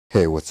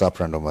Hey, what's up,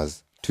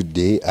 randomers?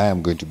 Today I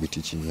am going to be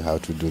teaching you how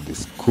to do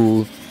this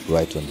cool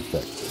write-on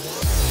effect.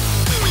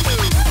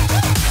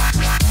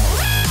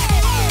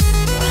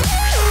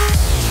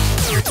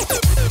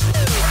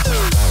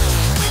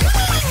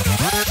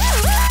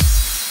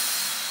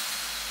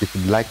 If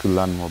you'd like to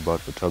learn more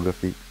about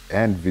photography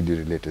and video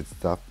related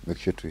stuff, make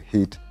sure to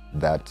hit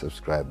that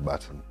subscribe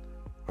button.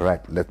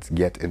 Alright, let's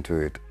get into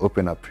it.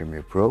 Open up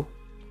Premiere Pro,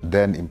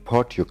 then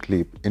import your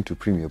clip into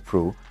Premiere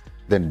Pro,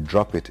 then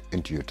drop it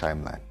into your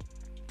timeline.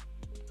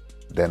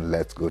 Then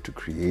let's go to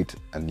create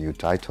a new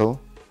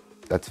title.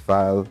 That's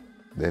file,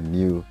 then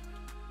new,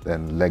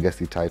 then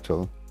legacy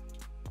title.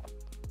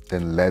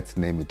 Then let's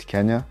name it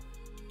Kenya.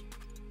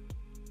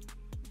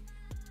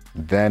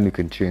 Then you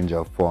can change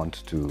our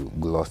font to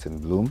Gloss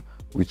and Bloom,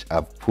 which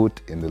I've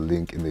put in the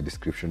link in the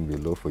description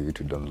below for you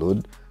to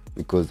download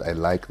because I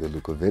like the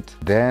look of it.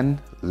 Then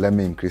let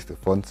me increase the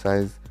font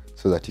size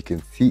so that you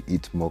can see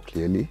it more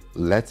clearly.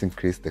 Let's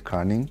increase the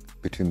kerning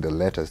between the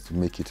letters to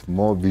make it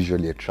more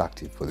visually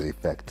attractive for the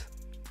effect.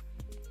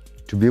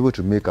 To be able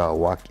to make our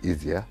work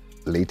easier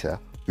later,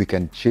 we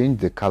can change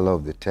the color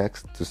of the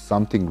text to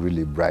something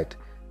really bright,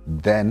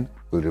 then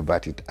we'll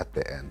revert it at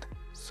the end.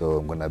 So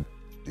I'm gonna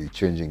be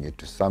changing it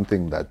to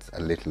something that's a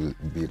little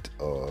bit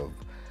of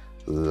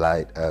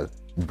light,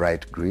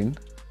 bright green.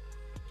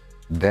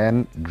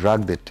 Then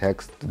drag the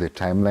text to the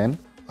timeline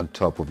on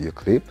top of your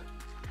clip.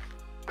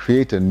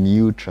 Create a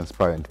new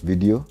transparent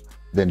video,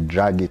 then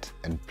drag it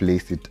and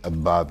place it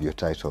above your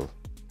title.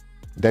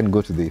 Then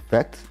go to the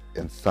effects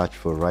and search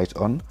for write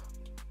on.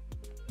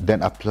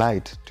 Then apply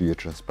it to your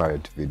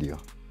transparent video.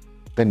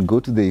 Then go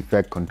to the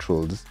effect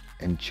controls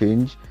and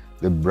change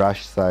the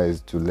brush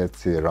size to, let's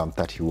say, around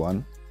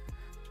 31.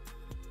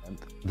 And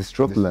the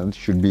stroke length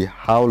should be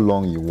how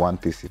long you want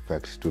this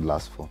effect to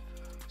last for.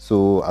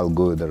 So I'll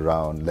go with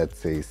around, let's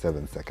say,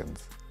 7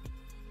 seconds.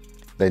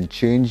 Then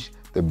change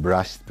the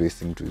brush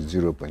spacing to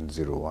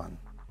 0.01.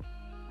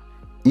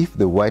 If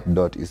the white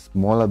dot is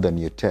smaller than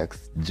your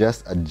text,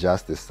 just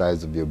adjust the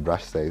size of your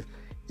brush size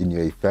in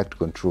your effect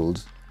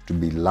controls to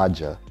be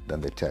larger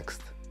than the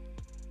text.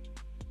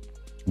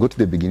 Go to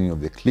the beginning of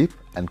the clip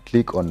and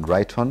click on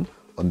write on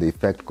the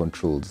effect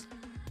controls.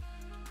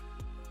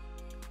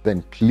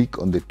 Then click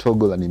on the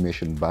toggle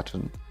animation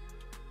button.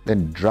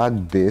 Then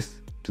drag this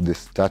to the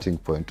starting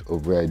point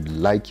of where I'd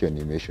like your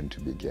animation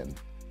to begin.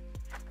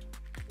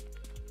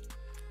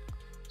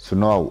 So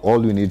now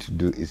all you need to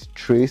do is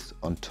trace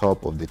on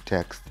top of the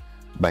text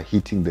by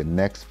hitting the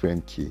next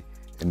frame key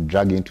and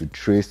dragging to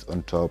trace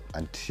on top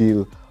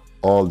until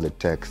all the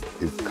text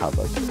is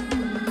covered.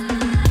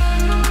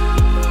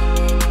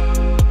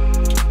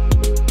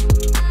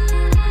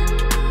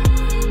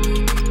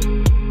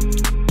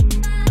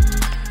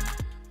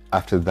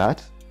 After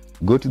that,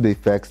 go to the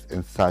effects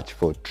and search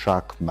for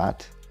track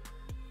matte.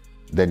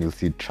 Then you'll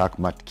see track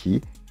matte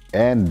key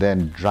and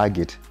then drag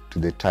it to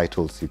the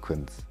title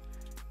sequence.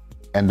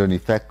 And on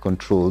effect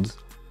controls,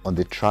 on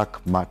the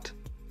track matte,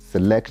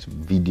 select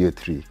video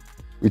 3,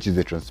 which is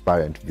a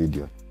transparent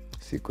video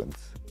sequence.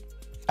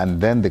 And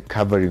then the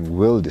covering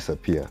will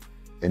disappear,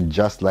 and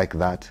just like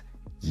that,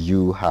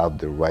 you have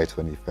the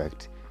write-on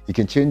effect. You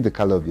can change the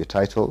color of your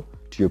title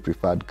to your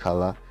preferred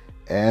color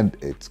and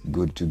it's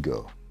good to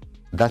go.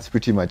 That's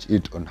pretty much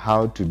it on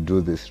how to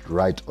do this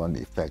write-on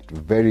effect.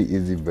 Very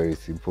easy, very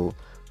simple.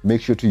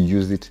 Make sure to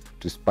use it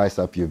to spice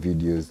up your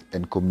videos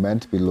and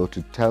comment below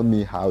to tell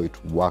me how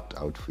it worked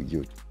out for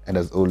you. And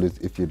as always,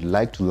 if you'd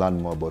like to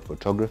learn more about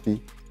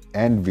photography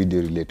and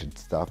video related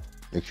stuff,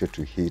 make sure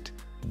to hit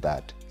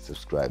that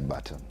subscribe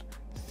button.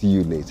 See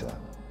you later,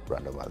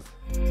 randomers.